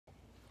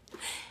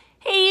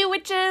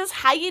witches,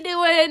 how you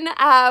doing?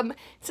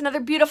 It's another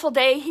beautiful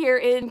day here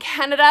in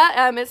Canada.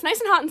 It's nice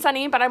and hot and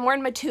sunny, but I'm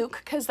wearing my toque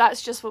because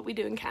that's just what we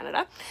do in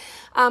Canada.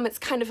 It's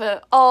kind of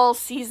a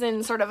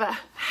all-season sort of a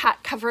hat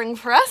covering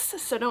for us,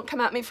 so don't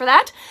come at me for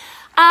that.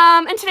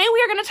 And today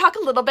we are going to talk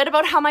a little bit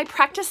about how my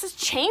practice has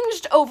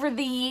changed over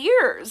the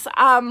years.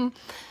 I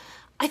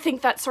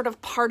think that's sort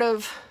of part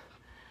of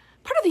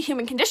the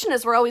human condition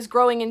is we're always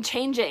growing and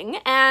changing.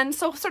 And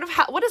so sort of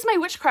what does my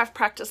witchcraft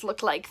practice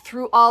look like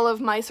through all of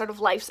my sort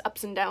of life's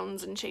ups and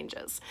downs and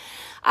changes?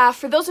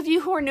 For those of you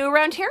who are new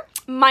around here,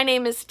 my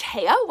name is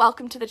Taya.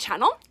 Welcome to the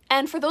channel.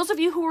 And for those of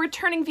you who are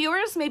returning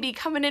viewers, maybe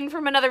coming in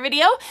from another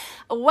video,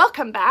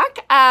 welcome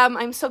back.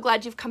 I'm so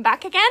glad you've come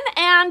back again.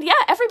 And yeah,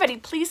 everybody,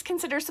 please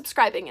consider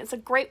subscribing. It's a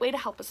great way to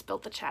help us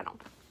build the channel.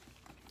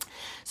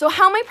 So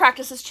how my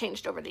practice has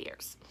changed over the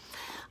years.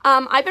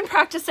 I've been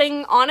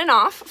practicing on and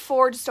off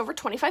for just over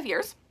 25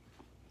 years.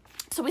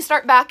 So we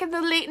start back in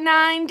the late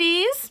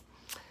 90s.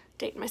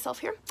 Dating myself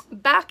here.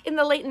 Back in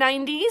the late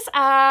 90s,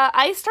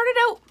 I started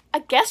out, I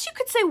guess you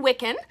could say,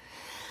 Wiccan.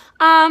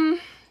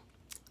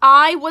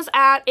 I was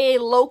at a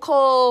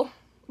local,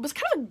 it was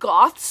kind of a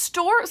goth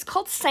store. It was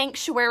called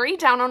Sanctuary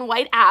down on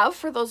White Ave,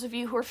 for those of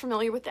you who are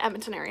familiar with the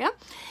Edmonton area.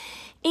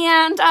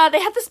 And they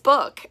had this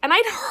book, and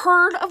I'd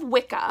heard of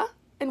Wicca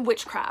and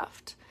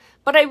witchcraft,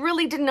 but I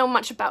really didn't know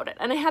much about it.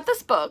 And I had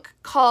this book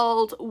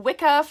called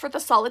Wicca for the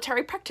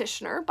Solitary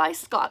Practitioner by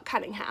Scott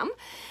Cunningham.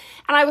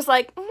 And I was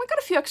like, oh, I got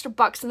a few extra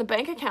bucks in the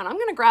bank account. I'm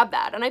going to grab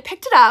that. And I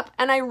picked it up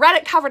and I read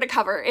it cover to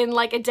cover in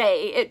like a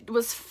day. It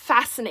was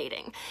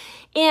fascinating.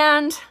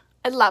 And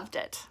I loved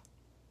it.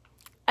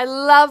 I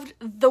loved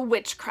the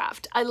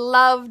witchcraft. I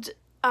loved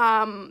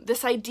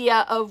this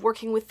idea of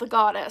working with the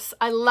goddess.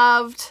 I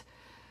loved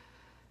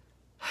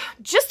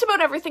just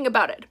about everything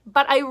about it,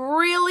 but I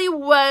really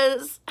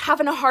was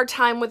having a hard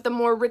time with the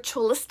more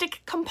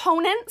ritualistic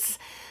components,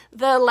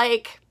 the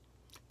like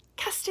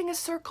casting a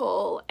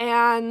circle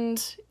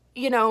and,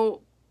 you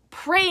know,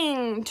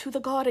 praying to the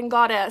god and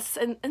goddess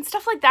and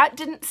stuff like that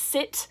didn't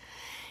sit.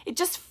 It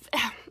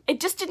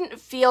just didn't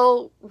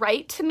feel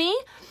right to me,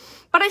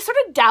 but I sort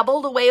of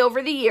dabbled away over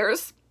the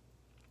years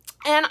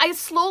and I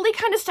slowly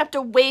kind of stepped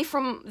away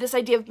from this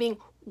idea of being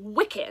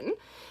Wiccan.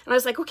 And I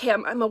was like, okay,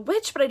 I'm a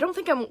witch, but I don't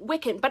think I'm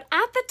Wiccan. But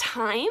at the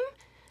time,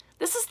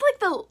 this is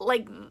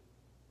like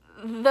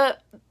the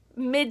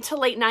mid to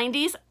late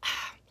 90s,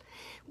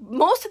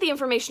 most of the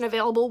information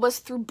available was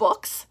through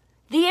books.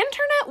 The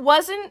internet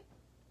wasn't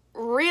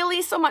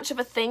really so much of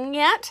a thing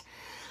yet.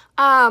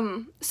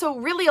 So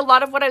really a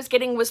lot of what I was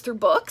getting was through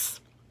books.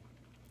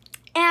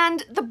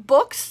 And the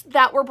books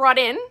that were brought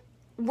in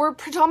were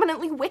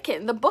predominantly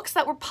Wiccan. The books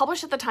that were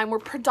published at the time were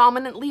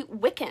predominantly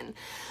Wiccan.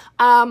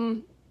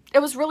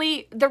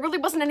 There really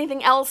wasn't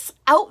anything else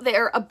out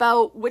there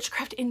about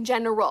witchcraft in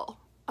general,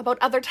 about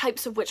other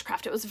types of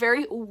witchcraft. It was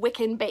very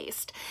Wiccan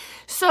based.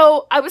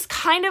 So I was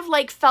kind of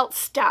like felt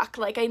stuck.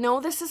 Like, I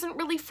know this isn't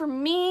really for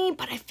me,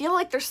 but I feel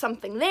like there's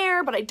something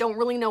there, but I don't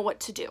really know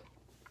what to do.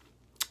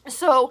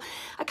 So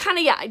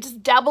I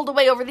just dabbled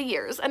away over the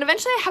years. And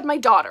eventually I had my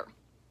daughter.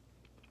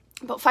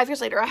 About 5 years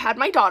later, I had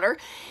my daughter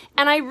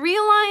and I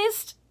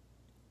realized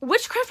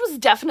witchcraft was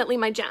definitely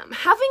my jam.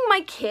 Having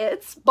my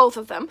kids, both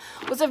of them,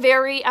 was a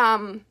very,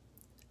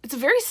 it's a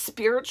very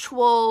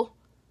spiritual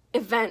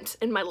event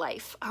in my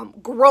life.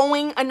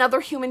 Growing another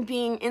human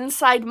being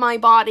inside my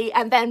body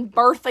and then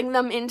birthing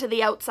them into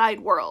the outside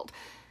world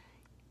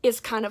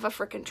is kind of a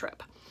freaking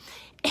trip.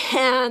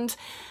 And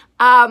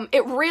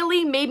it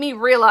really made me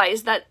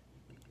realize that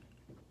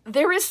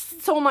there is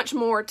so much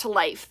more to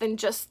life than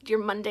just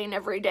your mundane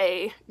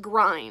everyday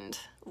grind.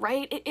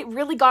 Right? It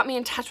really got me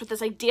in touch with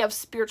this idea of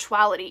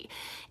spirituality.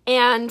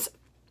 And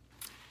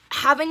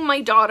having my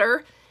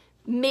daughter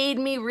made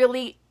me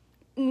really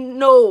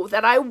know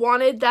that I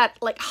wanted that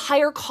like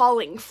higher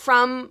calling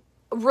from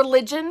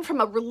religion, from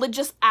a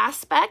religious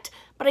aspect,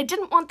 but I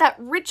didn't want that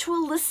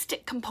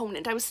ritualistic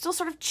component. I was still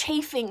sort of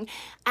chafing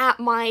at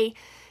my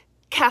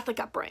Catholic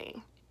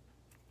upbringing.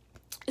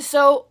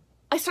 So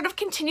I sort of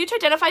continued to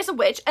identify as a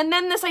witch, and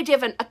then this idea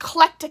of an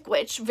eclectic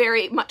witch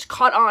very much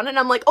caught on, and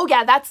I'm like, oh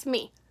yeah, that's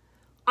me.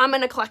 I'm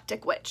an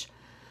eclectic witch.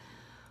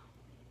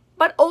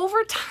 But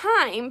over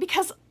time,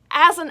 because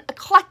as an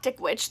eclectic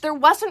witch, there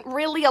wasn't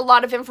really a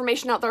lot of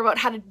information out there about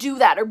how to do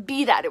that or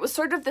be that. It was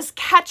sort of this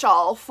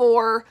catch-all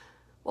for,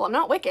 well, I'm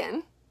not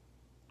Wiccan,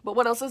 but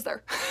what else is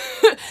there?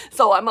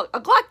 So I'm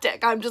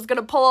eclectic. I'm just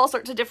going to pull all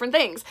sorts of different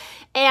things.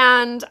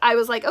 And I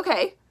was like,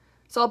 okay,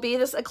 so I'll be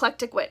this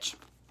eclectic witch.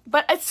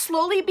 But it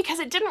slowly, because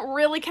it didn't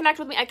really connect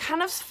with me, I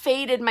kind of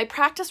faded. My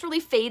practice really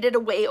faded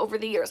away over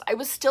the years. I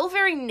was still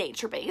very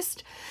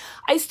nature-based.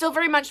 I still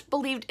very much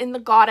believed in the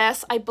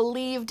goddess. I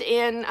believed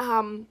in,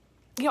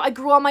 you know, I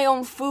grew all my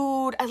own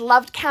food. I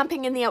loved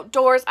camping in the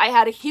outdoors. I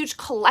had a huge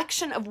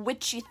collection of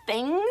witchy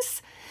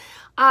things.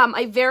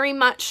 I very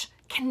much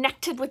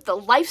connected with the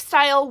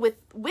lifestyle, with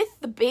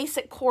the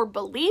basic core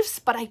beliefs,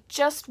 but I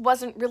just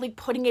wasn't really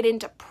putting it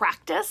into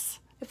practice,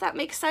 if that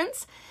makes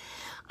sense.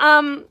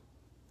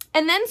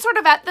 And then sort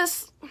of at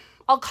this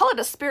I'll call it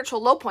a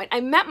spiritual low point.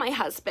 I met my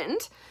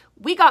husband,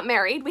 we got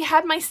married, we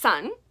had my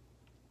son.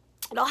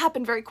 It all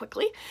happened very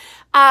quickly,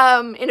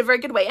 in a very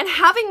good way. And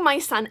having my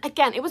son,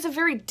 again, it was a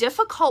very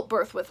difficult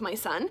birth with my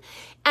son.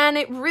 And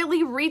it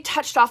really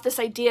retouched off this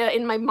idea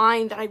in my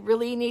mind that I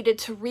really needed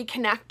to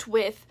reconnect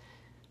with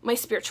my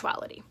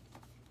spirituality.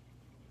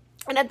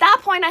 And at that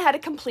point, I had a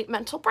complete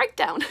mental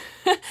breakdown.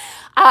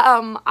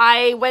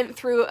 I went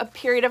through a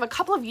period of a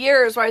couple of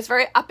years where I was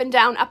very up and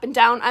down, up and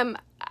down.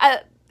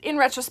 In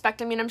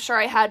retrospect, I mean, I'm sure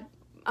I had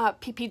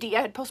PPD,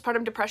 I had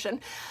postpartum depression,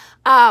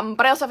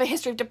 but I also have a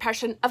history of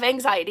depression, of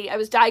anxiety. I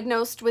was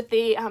diagnosed with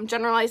the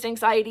generalized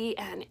anxiety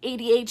and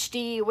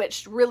ADHD,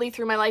 which really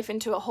threw my life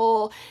into a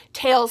whole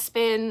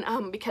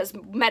tailspin because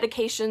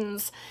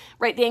medications,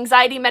 right? The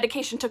anxiety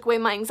medication took away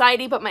my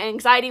anxiety, but my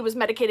anxiety was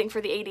medicating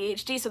for the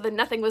ADHD, so then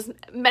nothing was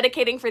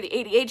medicating for the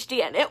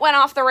ADHD, and it went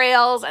off the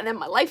rails, and then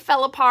my life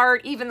fell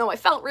apart, even though I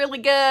felt really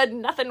good,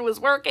 nothing was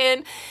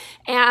working,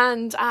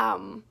 and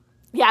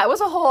yeah, it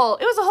was a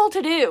whole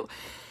to-do.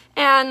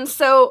 And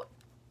so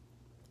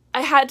I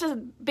had to,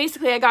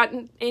 basically I got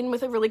in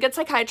with a really good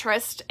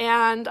psychiatrist,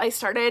 and I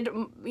started,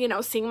 you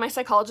know, seeing my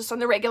psychologist on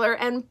the regular,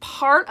 and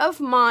part of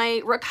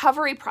my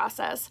recovery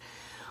process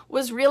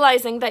was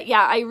realizing that,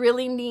 yeah, I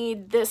really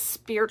need this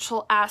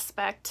spiritual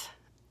aspect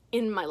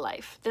in my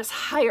life, this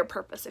higher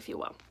purpose, if you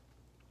will.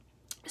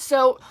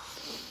 So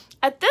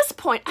at this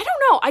point, I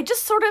don't know,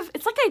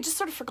 it's like I just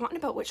sort of forgotten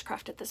about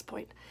witchcraft at this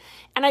point.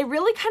 And I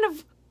really kind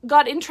of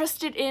got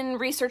interested in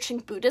researching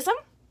Buddhism.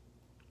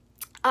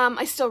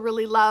 I still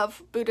really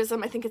love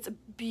Buddhism. I think it's a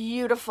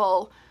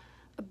beautiful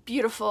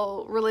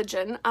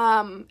religion.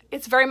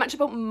 It's very much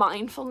about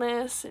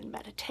mindfulness and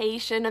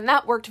meditation, and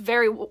that worked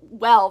very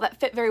well. That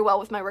fit very well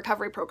with my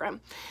recovery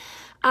program.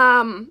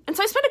 And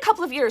so I spent a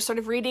couple of years sort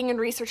of reading and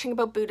researching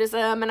about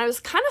Buddhism, and I was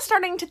kind of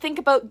starting to think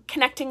about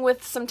connecting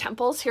with some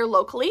temples here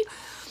locally.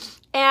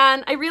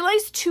 And I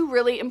realized two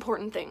really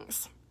important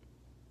things.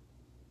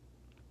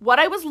 What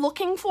I was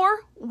looking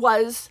for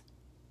was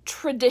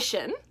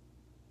tradition,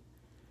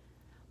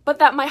 but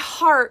that my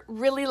heart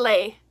really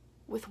lay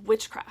with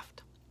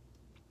witchcraft.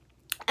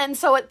 And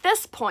so at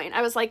this point,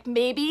 I was like,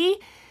 maybe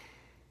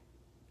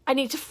I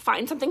need to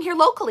find something here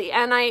locally.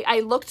 And I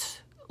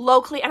looked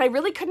locally, and I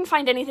really couldn't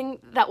find anything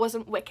that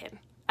wasn't Wiccan.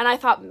 And I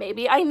thought,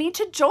 maybe I need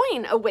to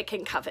join a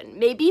Wiccan coven.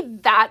 Maybe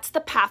that's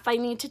the path I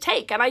need to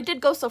take. And I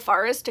did go so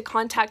far as to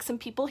contact some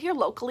people here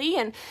locally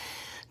and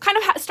kind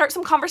of start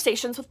some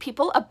conversations with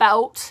people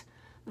about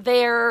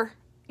their,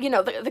 you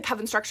know, the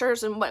coven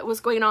structures and what was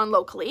going on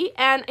locally.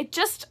 And I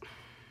just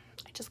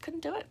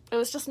couldn't do it. It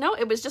was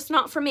just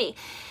not for me.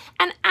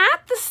 And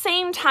at the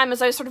same time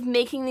as I was sort of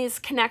making these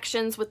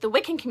connections with the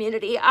Wiccan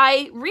community,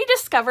 I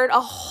rediscovered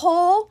a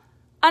whole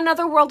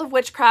another world of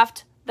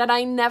witchcraft that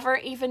I never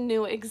even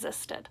knew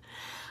existed.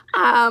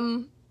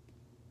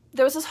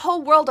 There was this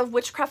whole world of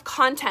witchcraft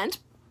content,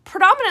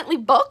 predominantly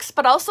books,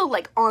 but also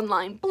like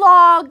online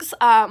blogs,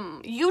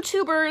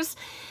 YouTubers,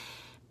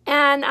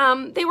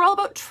 and they were all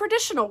about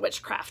traditional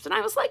witchcraft. And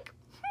I was like,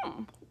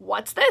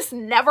 what's this?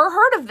 Never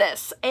heard of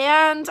this.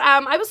 And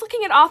I was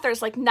looking at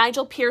authors like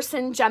Nigel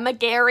Pearson, Gemma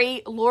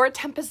Gary, Laura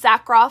Tempest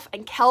Zakroff,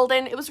 and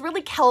Keldon. It was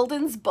really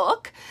Keldon's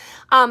book,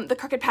 The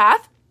Crooked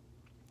Path,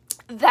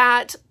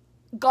 that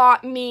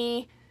got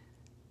me.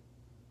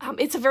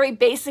 It's a very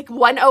basic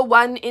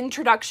 101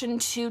 introduction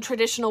to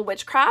traditional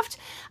witchcraft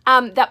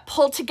that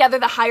pulled together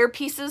the higher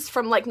pieces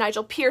from like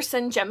Nigel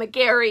Pearson, Gemma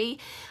Gary,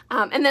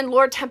 and then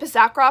Laura Tempest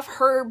Zakroff,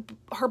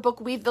 her book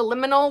Weave the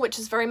Liminal, which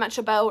is very much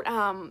about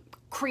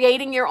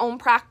creating your own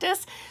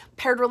practice,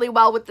 paired really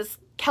well with this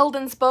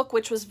Keldon's book,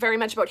 which was very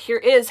much about here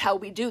is how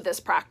we do this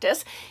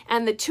practice.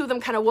 And the two of them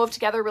kind of wove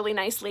together really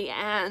nicely.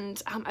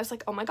 And I was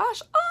like, oh my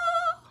gosh,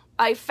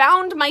 I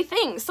found my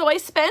thing. So I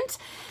spent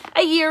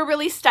a year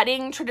really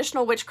studying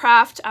traditional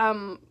witchcraft,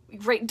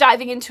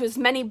 diving into as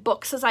many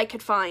books as I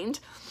could find.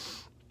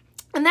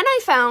 And then I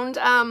found,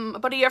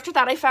 about a year after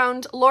that, I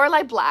found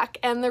Lorelei Black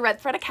and the Red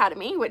Thread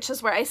Academy, which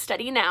is where I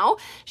study now.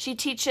 She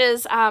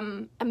teaches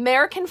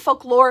American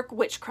folkloric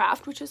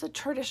witchcraft, which is a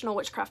traditional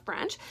witchcraft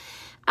branch.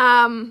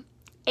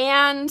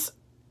 And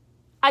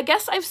I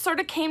guess I've sort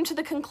of came to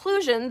the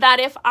conclusion that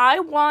if I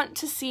want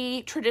to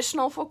see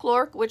traditional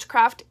folkloric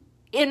witchcraft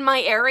in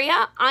my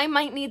area, I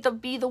might need to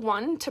be the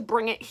one to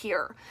bring it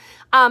here.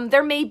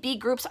 There may be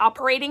groups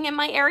operating in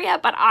my area,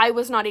 but I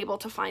was not able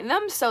to find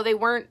them, so they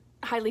weren't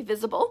highly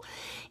visible.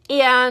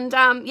 And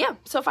yeah,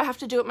 so if I have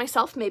to do it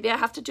myself, maybe I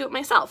have to do it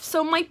myself.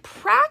 So my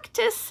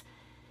practice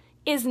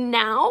is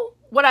now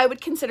what I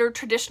would consider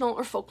traditional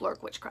or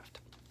folkloric witchcraft.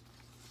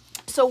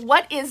 So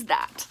what is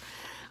that?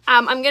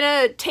 I'm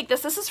gonna take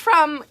this. This is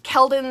from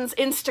Keldon's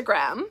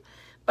Instagram,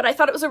 but I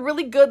thought it was a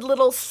really good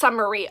little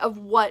summary of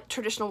what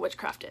traditional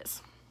witchcraft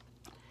is.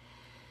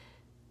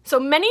 So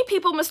many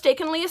people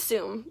mistakenly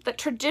assume that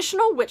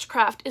traditional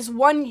witchcraft is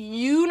one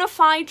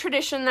unified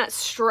tradition that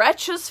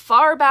stretches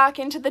far back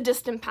into the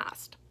distant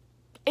past.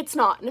 It's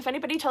not, and if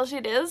anybody tells you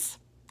it is,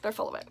 they're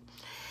full of it.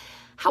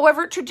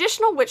 However,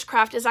 traditional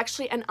witchcraft is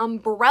actually an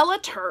umbrella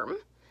term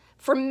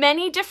for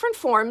many different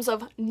forms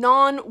of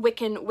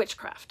non-Wiccan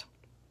witchcraft.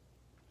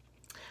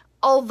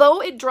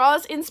 although it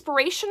draws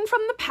inspiration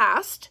from the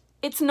past,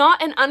 it's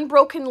not an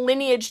unbroken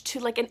lineage to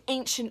like an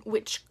ancient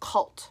witch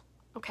cult,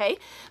 okay?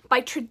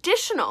 By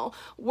traditional,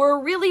 we're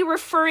really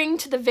referring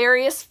to the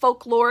various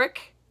folkloric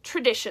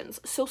traditions.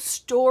 So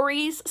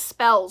stories,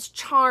 spells,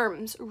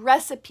 charms,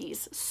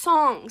 recipes,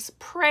 songs,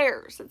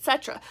 prayers,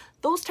 etc.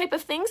 Those type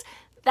of things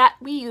that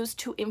we use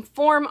to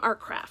inform our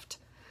craft.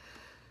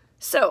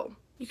 So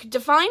you could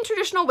define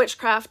traditional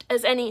witchcraft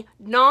as any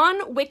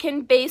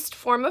non-Wiccan based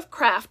form of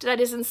craft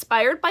that is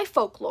inspired by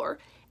folklore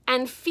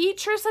and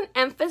features an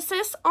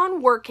emphasis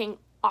on working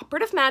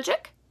operative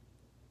magic,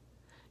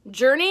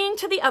 journeying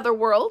to the other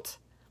world,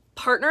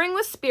 partnering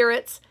with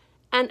spirits,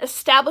 and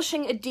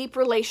establishing a deep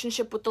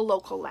relationship with the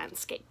local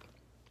landscape.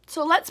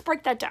 So let's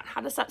break that down.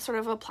 How does that sort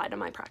of apply to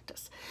my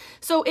practice?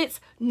 So it's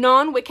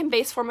non-Wiccan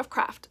based form of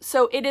craft.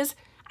 So it is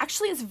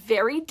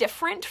very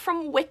different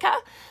from Wicca.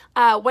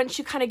 Once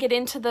you kind of get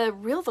into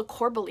the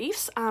core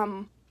beliefs,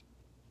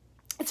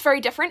 it's very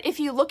different. If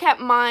you look at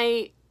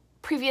my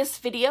previous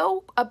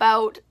video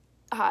about,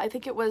 I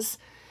think it was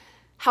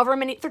however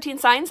many 13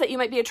 signs that you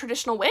might be a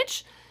traditional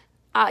witch,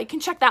 you can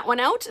check that one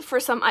out for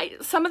some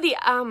of the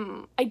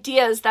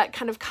ideas that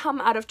kind of come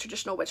out of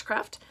traditional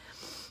witchcraft.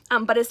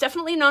 But it's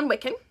definitely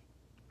non-Wiccan.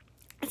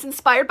 It's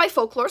inspired by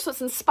folklore, so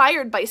it's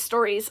inspired by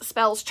stories,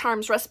 spells,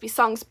 charms, recipes,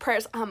 songs,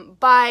 prayers,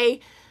 by,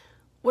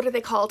 what are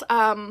they called?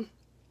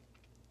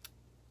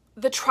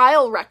 The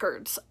trial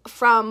records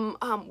from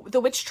the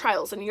witch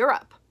trials in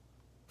Europe,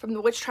 from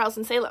the witch trials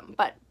in Salem,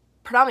 but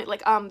predominantly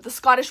like the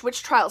Scottish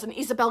witch trials and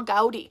Isabel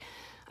Gowdy.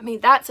 I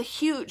mean, that's a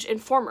huge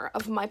informer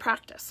of my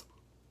practice.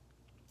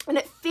 And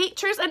it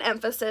features an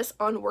emphasis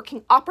on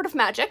working operative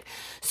magic,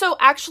 so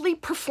actually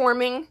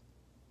performing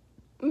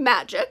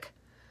magic,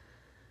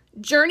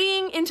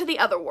 journeying into the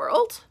other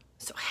world,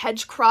 so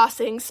hedge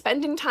crossing,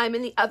 spending time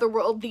in the other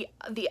world, the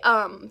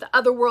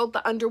other world,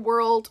 the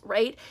underworld,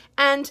 right?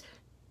 And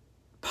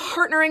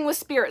partnering with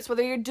spirits,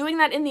 whether you're doing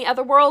that in the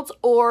other worlds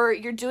or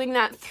you're doing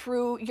that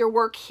through your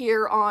work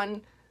here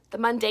on the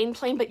mundane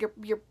plane, but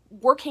you're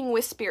working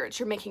with spirits,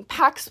 you're making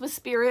pacts with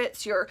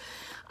spirits,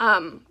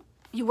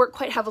 you work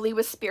quite heavily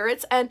with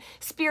spirits, and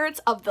spirits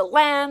of the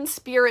land,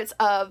 spirits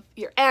of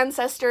your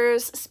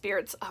ancestors,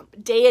 spirits of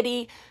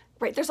deity,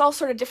 right? There's all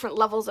sort of different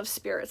levels of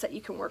spirits that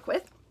you can work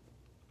with,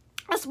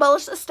 as well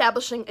as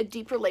establishing a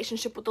deep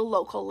relationship with the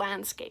local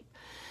landscape.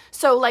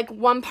 So like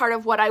one part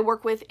of what I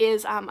work with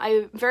is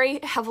I'm very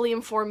heavily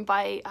informed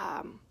by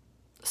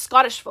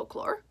Scottish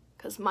folklore,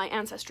 because my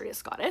ancestry is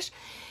Scottish,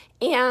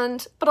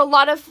 but a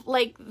lot of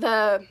like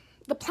the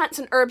plants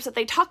and herbs that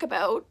they talk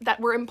about that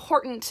were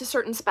important to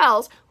certain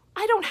spells,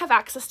 I don't have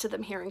access to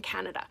them here in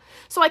Canada.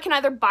 So I can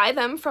either buy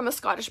them from a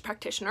Scottish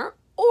practitioner,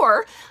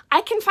 or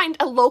I can find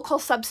a local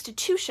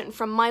substitution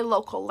from my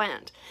local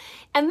land.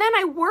 And then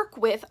I work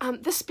with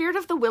the spirit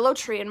of the willow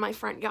tree in my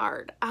front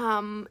yard,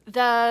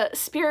 the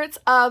spirits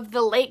of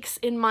the lakes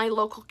in my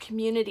local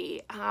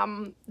community,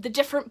 the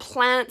different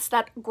plants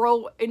that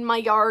grow in my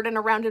yard and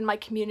around in my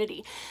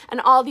community, and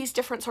all these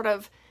different sort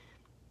of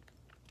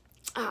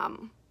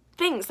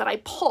things that I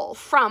pull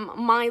from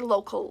my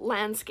local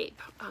landscape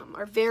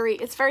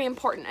it's very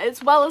important,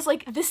 as well as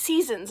like the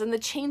seasons and the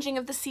changing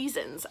of the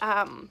seasons.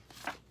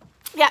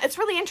 Yeah, it's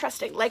really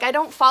interesting. Like, I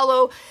don't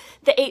follow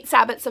the 8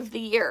 Sabbats of the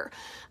year.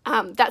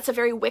 That's a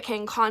very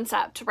Wiccan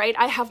concept, right?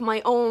 I have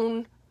my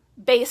own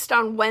based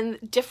on when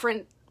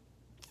different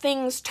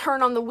things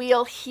turn on the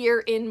wheel here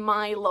in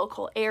my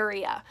local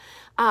area.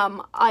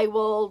 I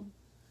will,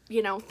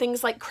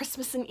 things like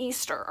Christmas and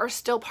Easter are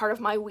still part of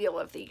my wheel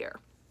of the year.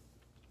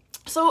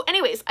 So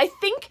anyways, I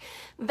think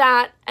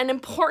that an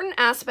important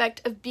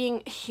aspect of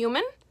being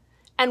human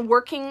and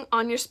working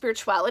on your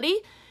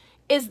spirituality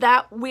is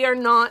that we are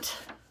not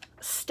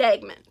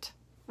stagnant,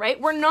 right?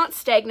 We're not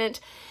stagnant,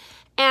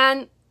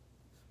 and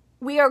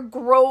we are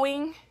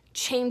growing,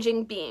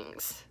 changing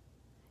beings.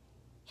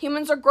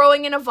 Humans are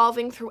growing and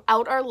evolving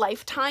throughout our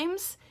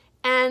lifetimes,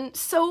 and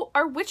so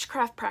our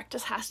witchcraft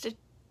practice has to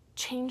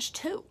change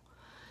too.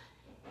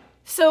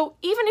 So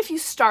even if you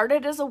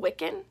started as a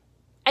Wiccan,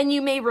 and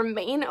you may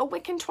remain a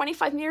Wiccan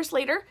 25 years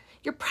later,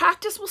 your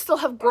practice will still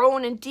have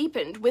grown and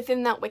deepened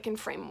within that Wiccan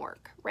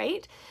framework,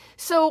 right?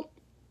 So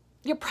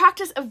your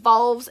practice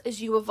evolves as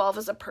you evolve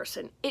as a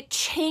person. It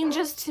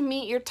changes to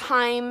meet your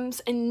times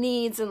and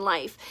needs in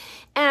life.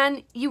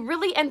 And you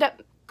really end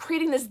up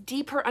creating this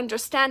deeper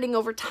understanding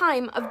over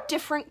time of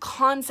different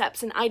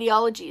concepts and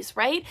ideologies,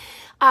 right?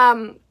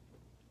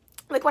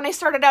 Like when I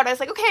started out, I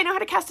was like, okay, I know how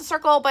to cast a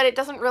circle, but it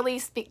doesn't really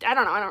speak, I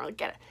don't really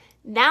get it.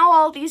 Now,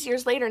 all these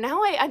years later,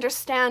 now I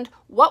understand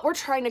what we're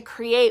trying to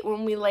create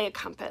when we lay a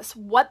compass,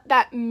 what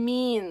that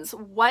means,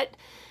 what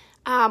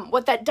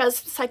that does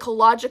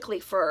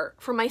psychologically for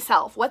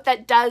myself, what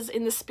that does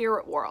in the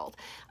spirit world.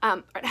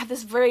 I have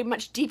this very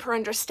much deeper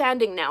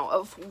understanding now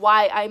of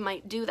why I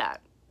might do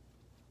that.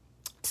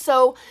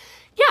 So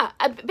yeah,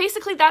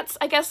 basically that's,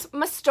 I guess,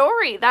 my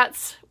story.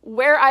 That's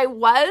where I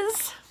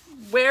was,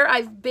 where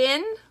I've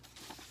been,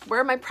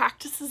 where my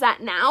practice is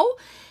at now.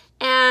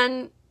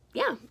 And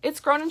yeah, it's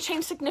grown and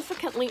changed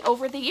significantly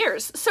over the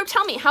years. So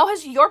tell me, how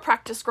has your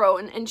practice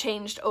grown and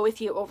changed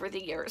with you over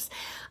the years?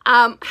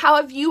 How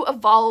have you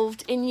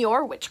evolved in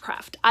your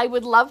witchcraft? I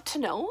would love to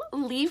know.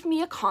 Leave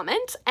me a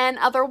comment, and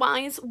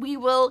otherwise we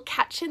will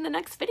catch you in the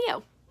next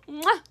video.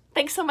 Mwah!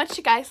 Thanks so much,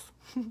 you guys.